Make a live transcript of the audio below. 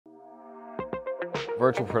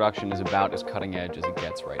Virtual production is about as cutting edge as it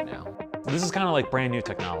gets right now. This is kind of like brand new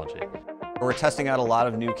technology. We're testing out a lot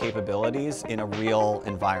of new capabilities in a real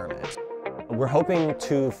environment. We're hoping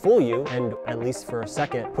to fool you and, at least for a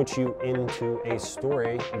second, put you into a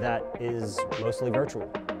story that is mostly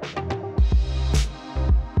virtual.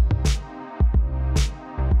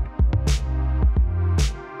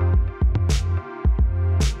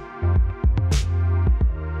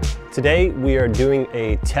 Today we are doing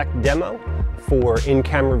a tech demo for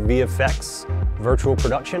in-camera VFX virtual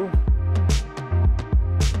production.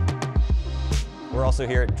 We're also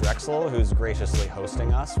here at Drexel, who's graciously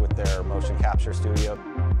hosting us with their motion capture studio.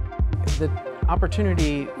 The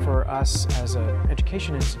opportunity for us as an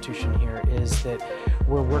education institution here is that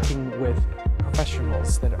we're working with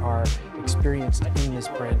professionals that are experienced in this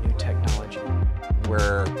brand new technology.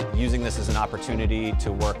 We're using this as an opportunity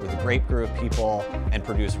to work with a great group of people and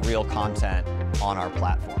produce real content on our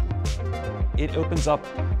platform. It opens up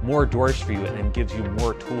more doors for you and gives you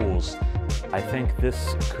more tools. I think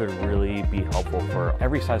this could really be helpful for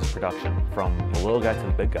every size of production, from the little guy to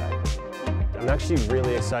the big guy. I'm actually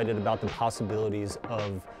really excited about the possibilities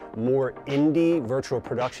of more indie virtual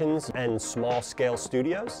productions and small-scale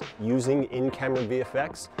studios using in-camera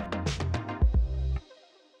VFX.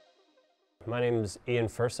 My name is Ian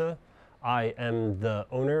Fursa. I am the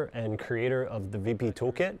owner and creator of the VP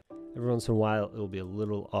Toolkit. Every once in a while, it'll be a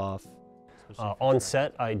little off. On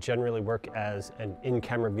set, I generally work as an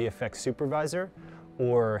in-camera VFX supervisor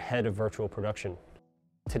or head of virtual production.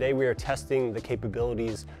 Today we are testing the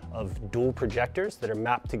capabilities of dual projectors that are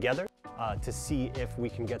mapped together to see if we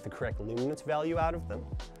can get the correct luminance value out of them.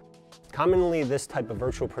 Commonly, this type of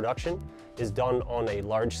virtual production is done on a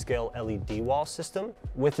large-scale LED wall system.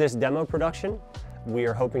 With this demo production, we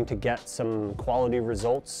are hoping to get some quality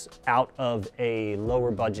results out of a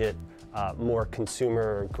lower budget, more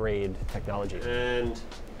consumer-grade technology. And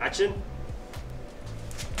action!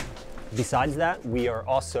 Besides that, we are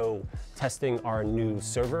also testing our new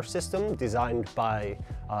server system designed by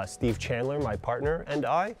Steve Chandler, my partner, and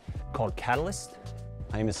I, called Catalyst.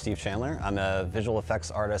 My name is Steve Chandler. I'm a visual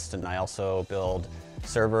effects artist, and I also build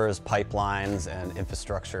servers, pipelines, and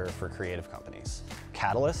infrastructure for creative companies.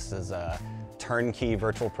 Catalyst is a turnkey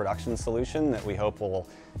virtual production solution that we hope will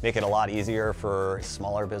make it a lot easier for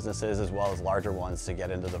smaller businesses as well as larger ones to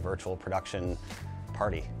get into the virtual production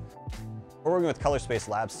party. We're working with Colorspace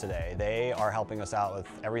Labs today. They are helping us out with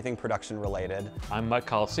everything production related. I'm Mike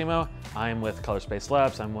Colosimo. I'm with Colorspace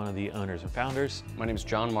Labs. I'm one of the owners and founders. My name is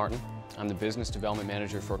John Martin. I'm the business development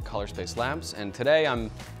manager for Colorspace Labs, and today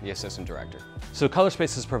I'm the assistant director. So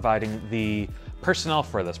Colorspace is providing the personnel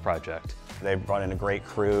for this project. They brought in a great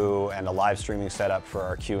crew and a live streaming setup for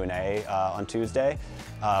our Q&A on Tuesday,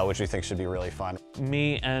 which we think should be really fun.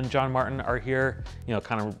 Me and John Martin are here,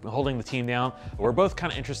 kind of holding the team down. We're both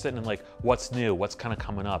kind of interested in like what's new, what's kind of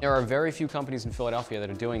coming up. There are very few companies in Philadelphia that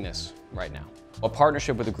are doing this right now. A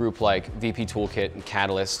partnership with a group like VP Toolkit and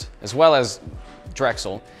Catalyst, as well as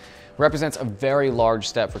Drexel, represents a very large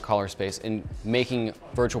step for Colorspace in making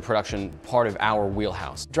virtual production part of our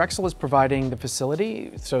wheelhouse. Drexel is providing the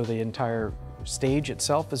facility, so the entire stage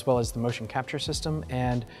itself, as well as the motion capture system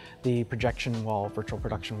and the projection wall, virtual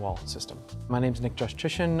production wall system. My name is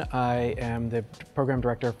Jushchyshyn. I am the program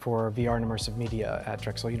director for VR and immersive media at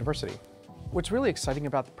Drexel University. What's really exciting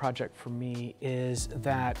about the project for me is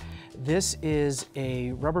that this is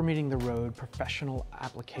a rubber meeting the road professional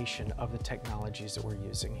application of the technologies that we're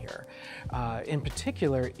using here. In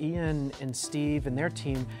particular, Ian and Steve and their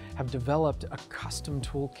team have developed a custom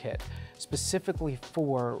toolkit specifically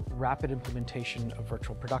for rapid implementation of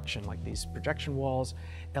virtual production, like these projection walls,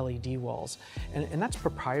 LED walls, and that's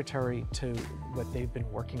proprietary to what they've been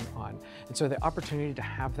working on. And so the opportunity to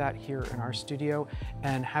have that here in our studio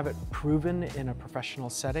and have it proven in a professional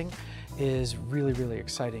setting is really, really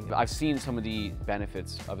exciting. I've seen some of the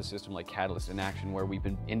benefits of a system like Catalyst in action, where we've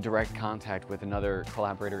been in direct contact with another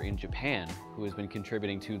collaborator in Japan who has been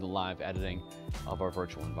contributing to the live editing of our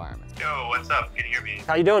virtual environment. Yo, what's up? Can you hear me?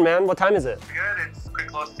 How you doing, man? What time is it? Good. It's pretty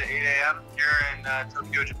close to 8 a.m. here in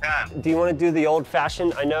Tokyo, Japan. Do you want to do the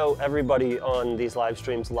old-fashioned? I know everybody on these live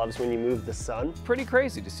streams loves when you move the sun. Pretty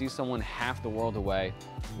crazy to see someone half the world away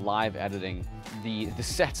live editing the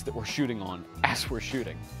sets that we're shooting on as we're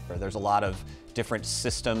shooting. There's a lot of different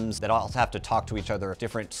systems that all have to talk to each other,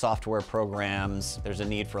 different software programs. There's a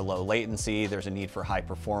need for low latency, there's a need for high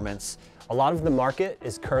performance. A lot of the market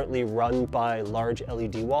is currently run by large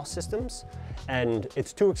LED wall systems, and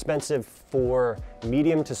it's too expensive for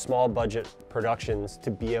medium to small budget productions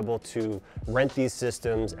to be able to rent these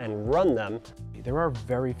systems and run them. There are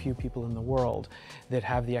very few people in the world that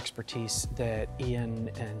have the expertise that Ian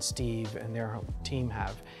and Steve and their team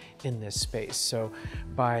have in this space. So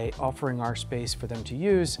by offering our space for them to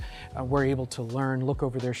use, we're able to learn, look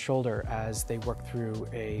over their shoulder as they work through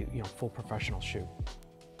a full professional shoot.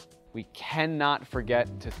 We cannot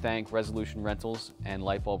forget to thank Resolution Rentals and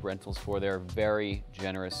Lightbulb Rentals for their very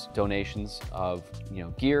generous donations of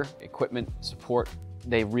gear, equipment, support.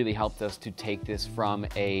 They really helped us to take this from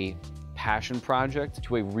a passion project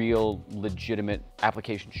to a real legitimate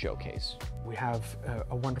application showcase. We have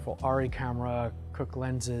a wonderful ARRI camera, Cook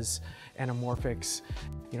lenses, anamorphics.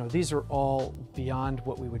 These are all beyond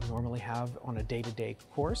what we would normally have on a day-to-day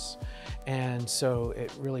course. And so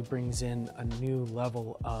it really brings in a new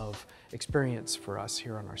level of experience for us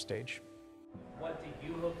here on our stage. What do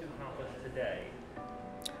you hope to accomplish today?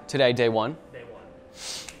 Today, day one. Day one.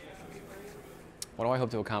 What do I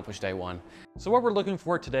hope to accomplish day one? So what we're looking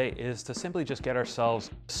for today is to simply just get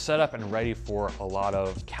ourselves set up and ready for a lot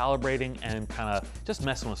of calibrating and kind of just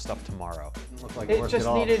messing with stuff tomorrow. Look like It just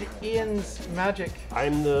needed Ian's magic.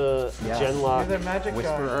 I'm the Genlock You're the magic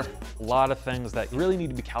Whisperer. A lot of things that really need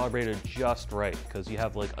to be calibrated just right, because you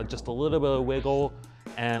have like just a little bit of wiggle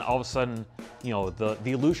and all of a sudden, the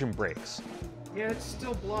illusion breaks. Yeah, it's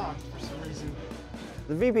still blocked for some reason.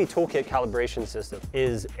 The VP Toolkit calibration system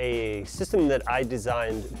is a system that I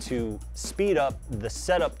designed to speed up the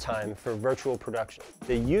setup time for virtual production.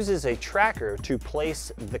 It uses a tracker to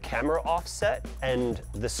place the camera offset and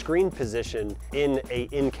the screen position in a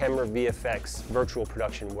in-camera VFX virtual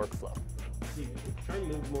production workflow. Try and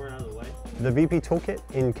move more out of the way. The VP Toolkit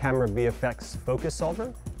in-camera VFX focus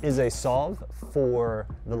solver is a solve for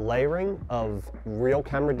the layering of real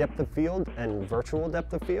camera depth of field and virtual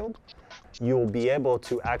depth of field. You'll be able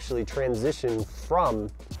to actually transition from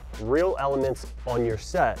real elements on your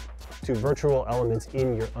set to virtual elements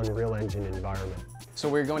in your Unreal Engine environment. So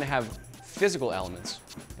we're going to have physical elements,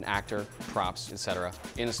 an actor, props, etc.,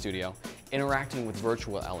 in a studio, interacting with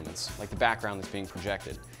virtual elements, like the background that's being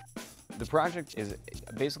projected. The project is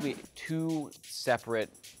basically two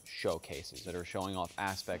separate showcases that are showing off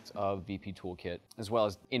aspects of VP Toolkit, as well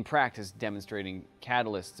as in practice demonstrating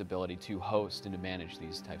Catalyst's ability to host and to manage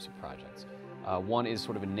these types of projects. One is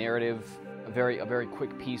sort of a narrative, a very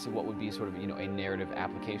quick piece of what would be sort of a narrative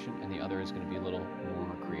application, and the other is going to be a little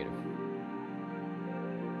more creative.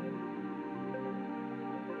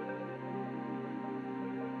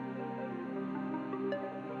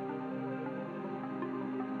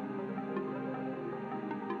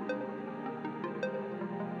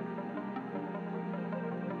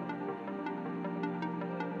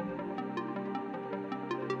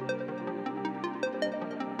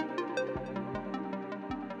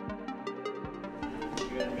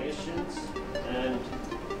 Animations and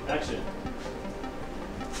action.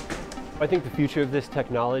 I think the future of this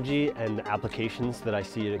technology and the applications that I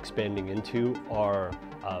see it expanding into are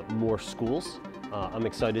more schools. I'm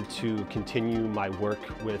excited to continue my work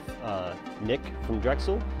with Nick from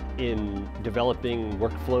Drexel in developing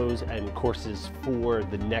workflows and courses for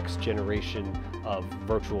the next generation of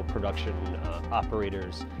virtual production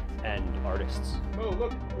operators and artists. Oh,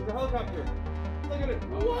 look, there's a helicopter. Look at it.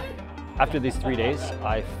 What? After these 3 days,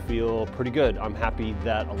 I feel pretty good. I'm happy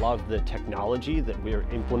that a lot of the technology that we're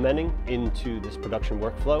implementing into this production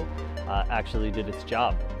workflow actually did its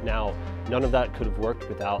job. Now, none of that could have worked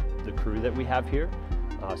without the crew that we have here.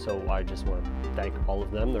 So I just want to thank all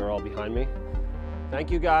of them. They're all behind me.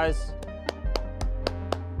 Thank you, guys.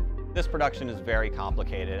 This production is very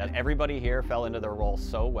complicated, and everybody here fell into their role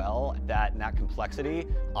so well that complexity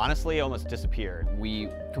honestly almost disappeared. We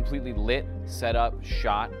completely lit, set up,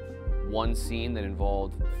 shot one scene that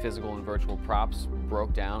involved physical and virtual props,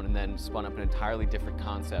 broke down, and then spun up an entirely different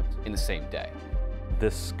concept in the same day.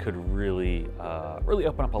 This could really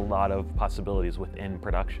open up a lot of possibilities within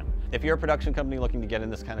production. If you're a production company looking to get in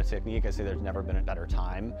this kind of technique, I say there's never been a better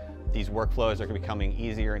time. These workflows are becoming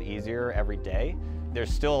easier and easier every day.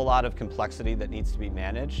 There's still a lot of complexity that needs to be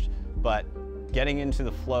managed, but getting into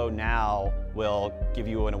the flow now will give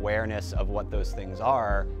you an awareness of what those things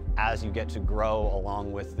are as you get to grow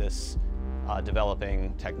along with this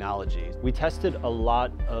developing technology. We tested a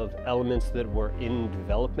lot of elements that were in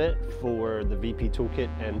development for the VP Toolkit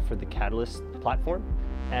and for the Catalyst platform,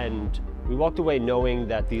 and we walked away knowing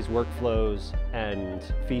that these workflows and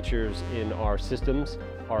features in our systems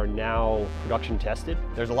are now production tested.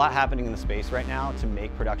 There's a lot happening in the space right now to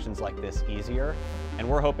make productions like this easier, and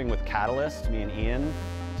we're hoping with Catalyst, me and Ian,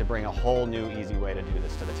 to bring a whole new easy way to do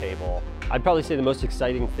this to the table. I'd probably say the most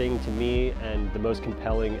exciting thing to me and the most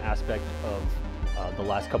compelling aspect of the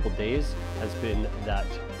last couple days has been that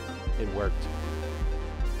it worked.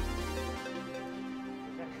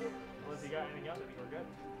 Unless you got anything else, I think we're good.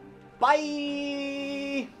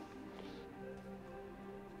 Bye!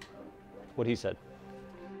 What he said.